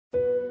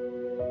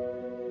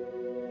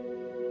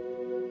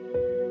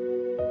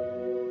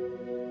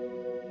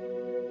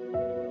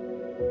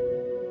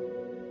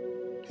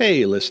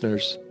Hey,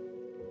 listeners.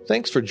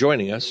 Thanks for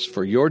joining us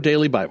for your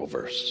daily Bible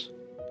verse.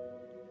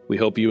 We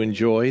hope you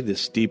enjoy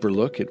this deeper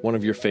look at one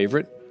of your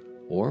favorite,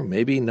 or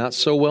maybe not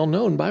so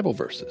well-known Bible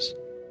verses.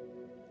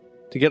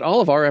 To get all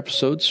of our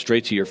episodes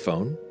straight to your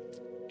phone,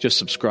 just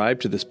subscribe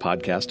to this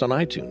podcast on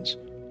iTunes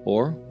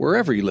or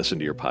wherever you listen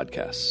to your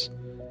podcasts.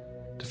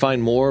 To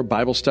find more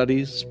Bible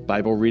studies,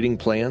 Bible reading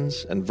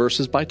plans, and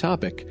verses by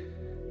topic,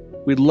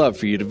 we'd love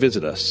for you to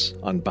visit us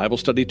on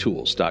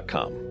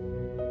BibleStudyTools.com.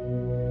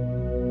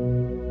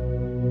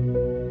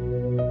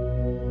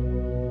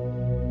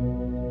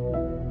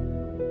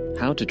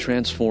 How to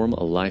Transform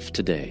a Life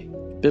Today,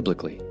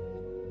 Biblically,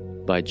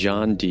 by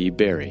John D.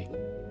 Barry.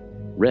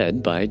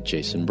 Read by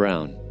Jason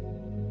Brown.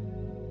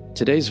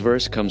 Today's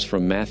verse comes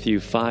from Matthew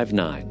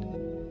 5:9.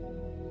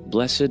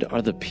 Blessed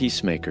are the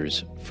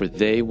peacemakers, for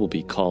they will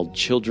be called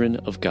children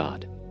of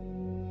God.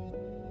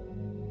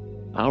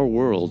 Our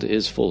world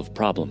is full of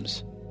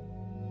problems.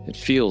 It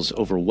feels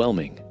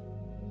overwhelming,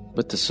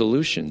 but the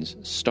solutions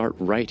start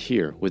right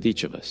here with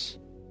each of us.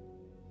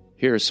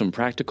 Here are some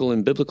practical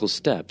and biblical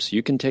steps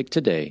you can take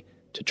today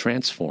to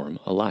transform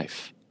a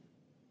life.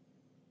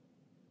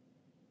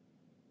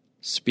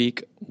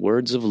 Speak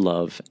words of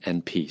love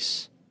and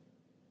peace.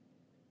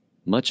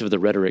 Much of the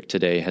rhetoric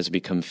today has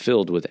become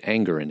filled with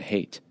anger and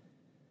hate.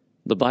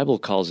 The Bible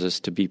calls us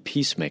to be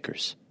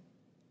peacemakers.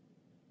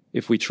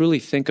 If we truly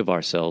think of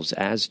ourselves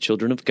as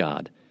children of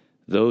God,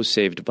 those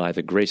saved by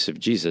the grace of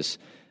Jesus,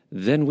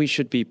 then we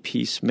should be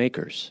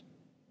peacemakers.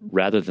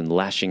 Rather than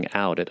lashing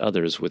out at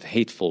others with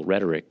hateful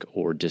rhetoric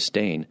or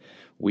disdain,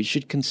 we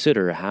should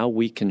consider how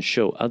we can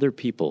show other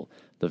people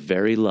the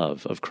very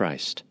love of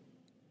Christ.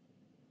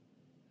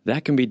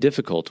 That can be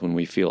difficult when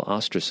we feel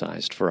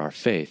ostracized for our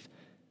faith,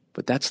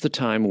 but that's the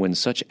time when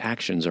such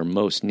actions are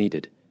most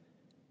needed.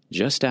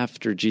 Just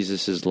after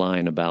Jesus'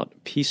 line about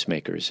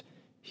peacemakers,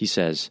 he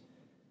says,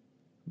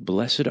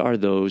 Blessed are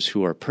those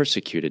who are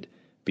persecuted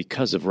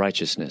because of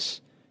righteousness,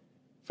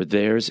 for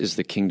theirs is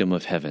the kingdom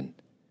of heaven.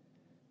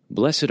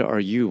 Blessed are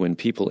you when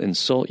people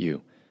insult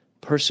you,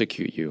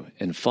 persecute you,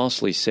 and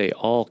falsely say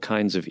all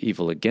kinds of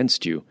evil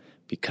against you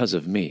because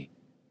of me.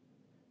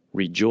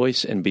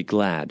 Rejoice and be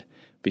glad,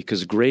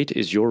 because great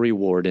is your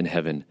reward in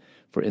heaven,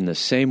 for in the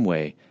same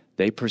way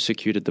they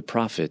persecuted the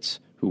prophets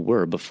who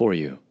were before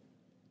you.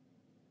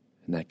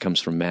 And that comes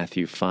from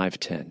Matthew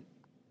 5:10.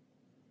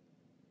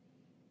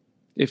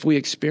 If we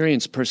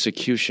experience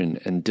persecution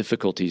and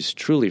difficulties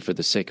truly for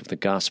the sake of the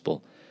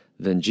gospel,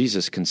 then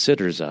Jesus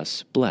considers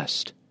us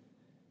blessed.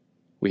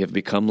 We have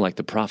become like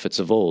the prophets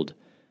of old.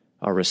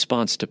 Our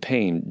response to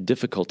pain,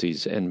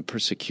 difficulties, and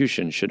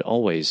persecution should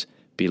always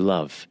be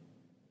love.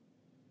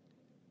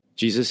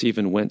 Jesus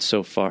even went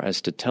so far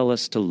as to tell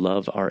us to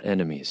love our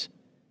enemies.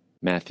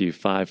 Matthew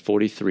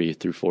 5:43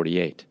 through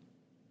 48.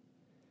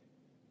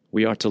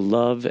 We are to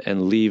love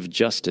and leave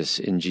justice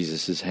in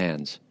Jesus'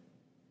 hands.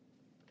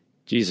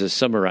 Jesus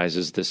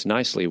summarizes this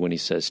nicely when he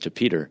says to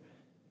Peter,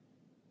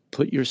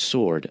 Put your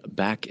sword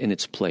back in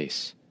its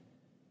place,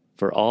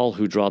 for all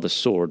who draw the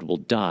sword will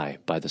die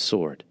by the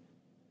sword.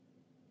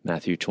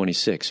 Matthew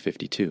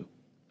 26:52.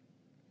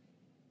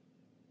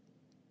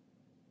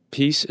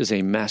 Peace is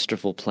a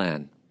masterful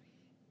plan.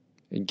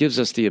 It gives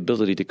us the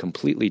ability to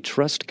completely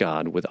trust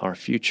God with our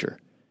future.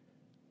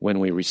 When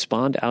we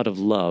respond out of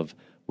love,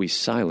 we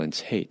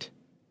silence hate.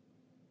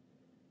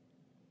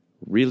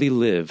 Really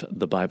live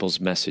the Bible's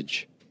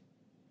message.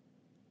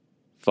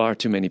 Far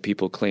too many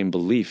people claim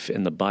belief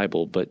in the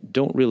Bible but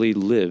don't really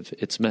live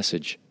its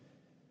message.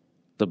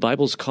 The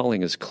Bible's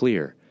calling is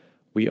clear.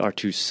 We are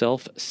to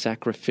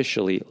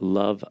self-sacrificially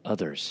love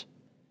others.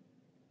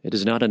 It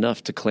is not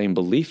enough to claim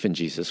belief in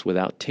Jesus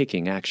without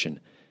taking action,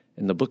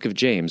 and the book of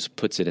James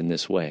puts it in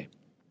this way.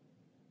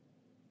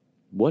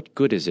 What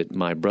good is it,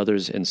 my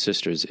brothers and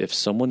sisters, if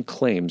someone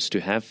claims to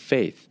have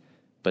faith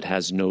but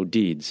has no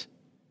deeds?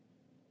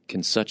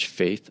 Can such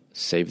faith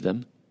save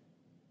them?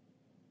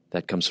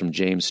 That comes from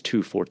James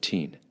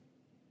 2:14.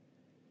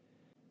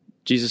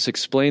 Jesus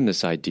explained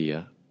this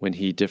idea when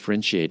he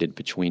differentiated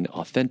between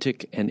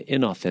authentic and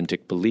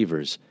inauthentic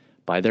believers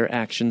by their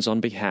actions on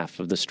behalf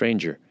of the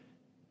stranger,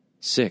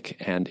 sick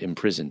and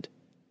imprisoned.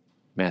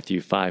 Matthew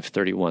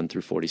 5:31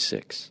 through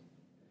 46.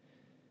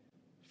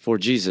 For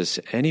Jesus,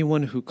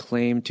 anyone who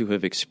claimed to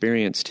have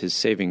experienced his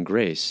saving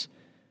grace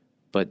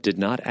but did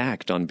not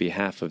act on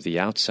behalf of the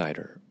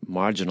outsider,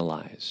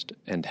 marginalized,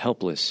 and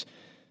helpless,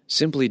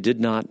 simply did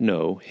not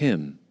know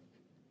him.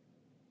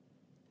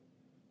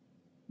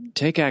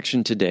 Take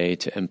action today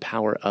to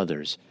empower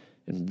others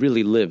and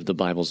really live the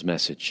Bible's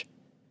message.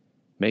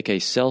 Make a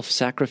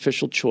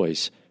self-sacrificial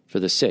choice for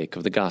the sake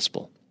of the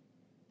gospel.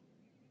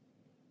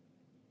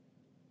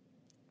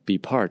 Be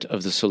part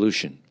of the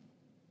solution.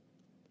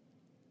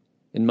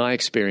 In my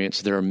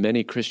experience, there are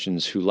many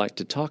Christians who like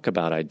to talk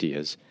about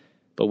ideas,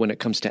 but when it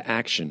comes to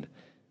action,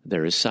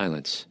 there is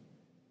silence.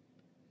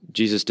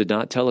 Jesus did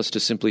not tell us to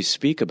simply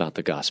speak about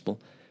the gospel.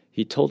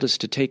 He told us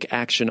to take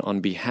action on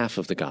behalf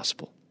of the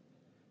gospel.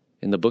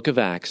 In the book of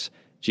Acts,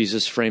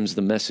 Jesus frames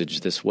the message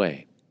this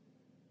way.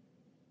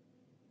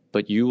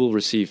 But you will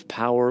receive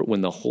power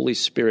when the Holy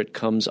Spirit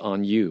comes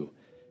on you,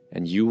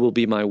 and you will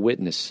be my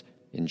witness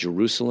in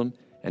Jerusalem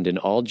and in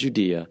all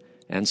Judea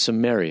and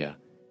Samaria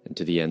and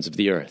to the ends of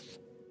the earth.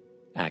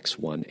 Acts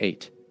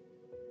 1:8.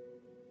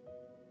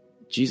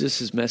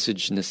 Jesus'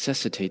 message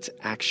necessitates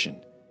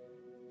action.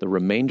 The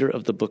remainder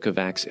of the book of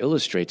Acts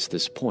illustrates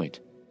this point.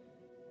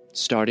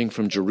 Starting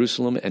from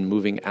Jerusalem and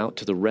moving out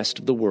to the rest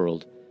of the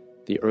world,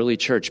 the early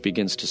church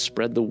begins to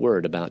spread the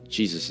word about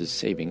Jesus'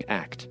 saving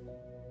act.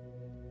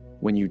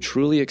 When you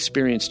truly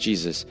experience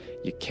Jesus,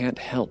 you can't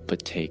help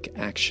but take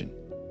action.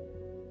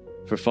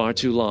 For far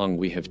too long,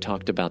 we have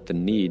talked about the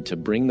need to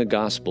bring the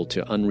gospel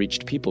to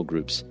unreached people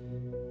groups,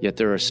 yet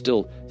there are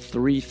still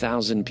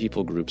 3,000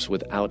 people groups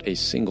without a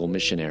single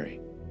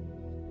missionary.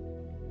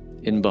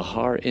 In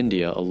Bihar,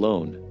 India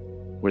alone,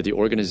 where the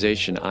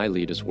organization I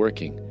lead is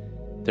working,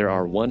 there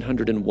are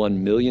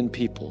 101 million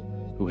people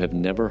who have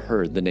never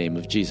heard the name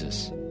of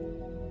Jesus.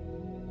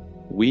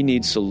 We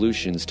need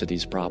solutions to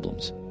these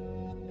problems,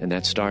 and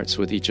that starts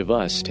with each of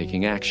us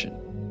taking action.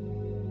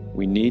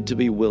 We need to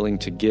be willing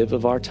to give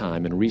of our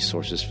time and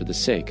resources for the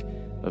sake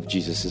of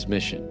Jesus'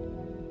 mission.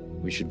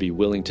 We should be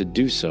willing to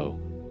do so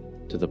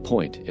to the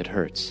point it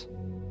hurts.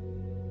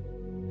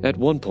 At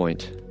one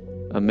point,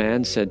 a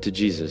man said to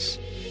Jesus,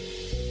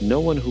 "No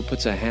one who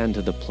puts a hand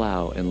to the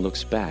plow and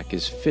looks back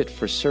is fit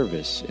for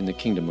service in the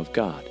kingdom of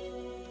God."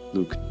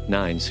 Luke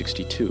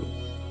 9:62.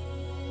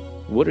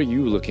 What are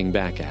you looking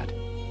back at?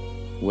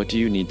 What do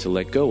you need to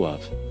let go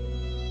of?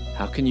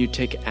 How can you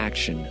take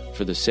action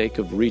for the sake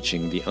of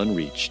reaching the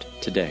unreached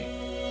today?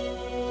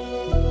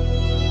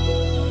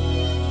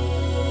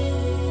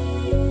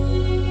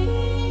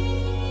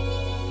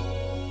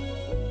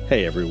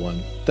 Hey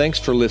everyone, thanks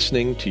for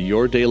listening to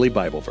Your Daily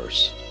Bible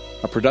Verse,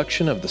 a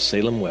production of the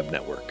Salem Web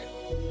Network.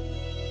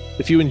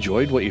 If you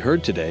enjoyed what you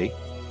heard today,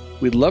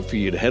 we'd love for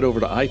you to head over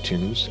to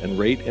iTunes and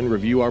rate and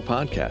review our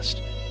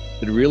podcast.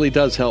 It really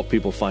does help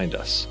people find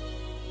us.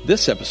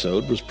 This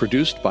episode was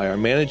produced by our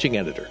managing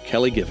editor,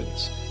 Kelly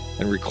Givens,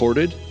 and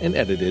recorded and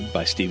edited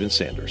by Stephen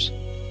Sanders.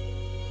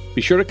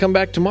 Be sure to come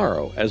back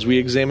tomorrow as we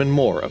examine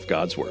more of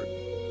God's Word.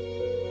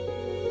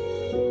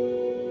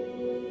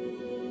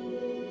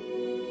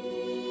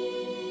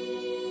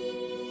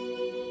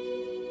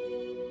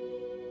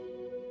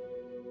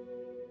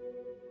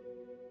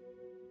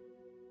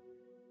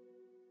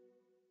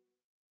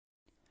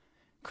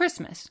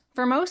 Christmas.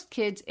 For most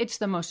kids, it's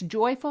the most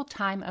joyful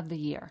time of the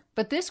year.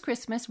 But this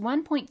Christmas,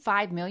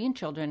 1.5 million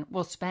children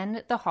will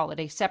spend the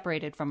holiday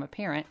separated from a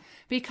parent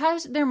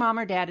because their mom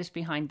or dad is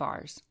behind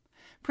bars.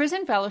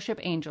 Prison Fellowship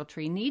Angel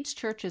Tree needs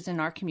churches in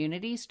our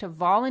communities to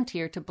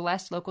volunteer to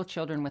bless local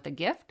children with a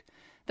gift,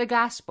 the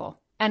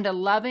gospel, and a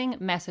loving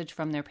message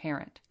from their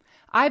parent.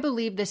 I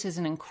believe this is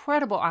an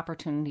incredible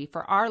opportunity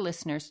for our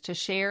listeners to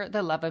share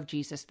the love of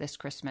Jesus this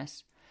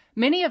Christmas.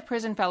 Many of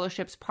Prison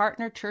Fellowship's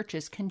partner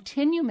churches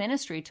continue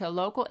ministry to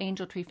local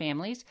Angel Tree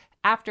families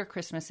after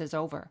Christmas is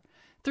over.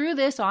 Through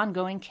this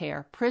ongoing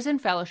care, Prison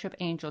Fellowship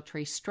Angel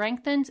Tree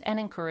strengthens and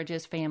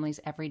encourages families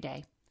every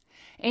day.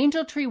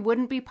 Angel Tree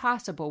wouldn't be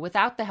possible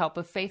without the help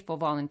of faithful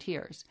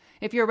volunteers.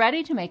 If you're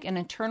ready to make an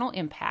eternal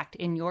impact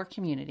in your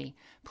community,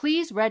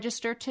 please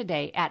register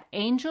today at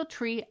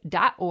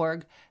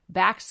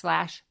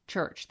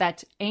angeltree.org/church.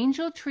 That's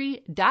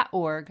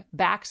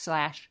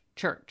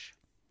angeltree.org/church.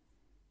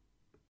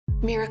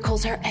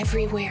 Miracles are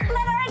everywhere.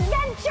 Let our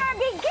adventure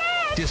begin!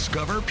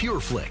 Discover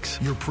PureFlix,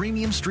 your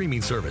premium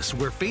streaming service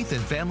where faith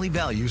and family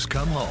values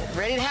come home.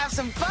 Ready to have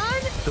some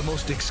fun? The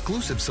most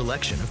exclusive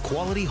selection of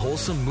quality,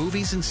 wholesome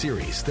movies and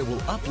series that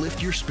will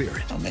uplift your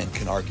spirit. A man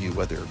can argue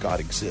whether God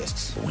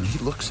exists, but when he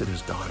looks at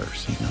his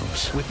daughters, he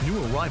knows. With new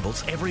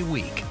arrivals every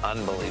week.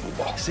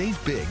 Unbelievable. Save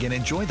big and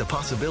enjoy the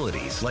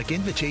possibilities, like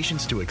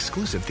invitations to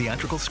exclusive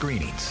theatrical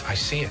screenings. I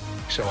see it,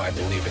 so I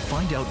believe it.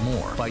 Find out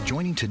more by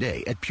joining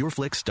today at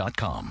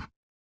pureflix.com.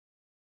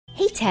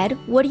 Hey, Ted,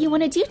 what do you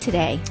want to do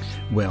today?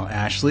 Well,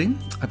 Ashley,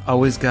 I've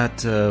always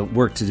got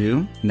work to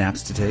do,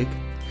 naps to take,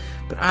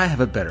 but I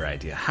have a better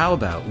idea. How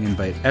about we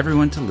invite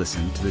everyone to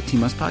listen to the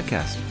Team Us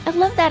podcast? I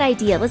love that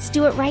idea. Let's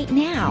do it right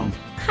now.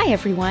 Hi,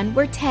 everyone.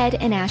 We're Ted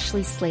and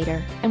Ashley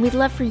Slater, and we'd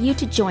love for you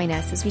to join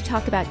us as we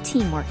talk about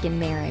teamwork in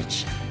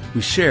marriage.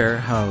 We share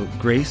how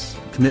grace,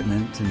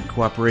 commitment, and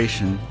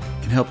cooperation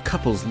can help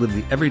couples live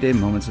the everyday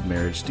moments of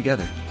marriage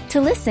together. To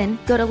listen,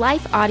 go to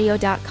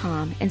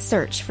lifeaudio.com and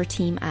search for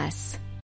Team Us.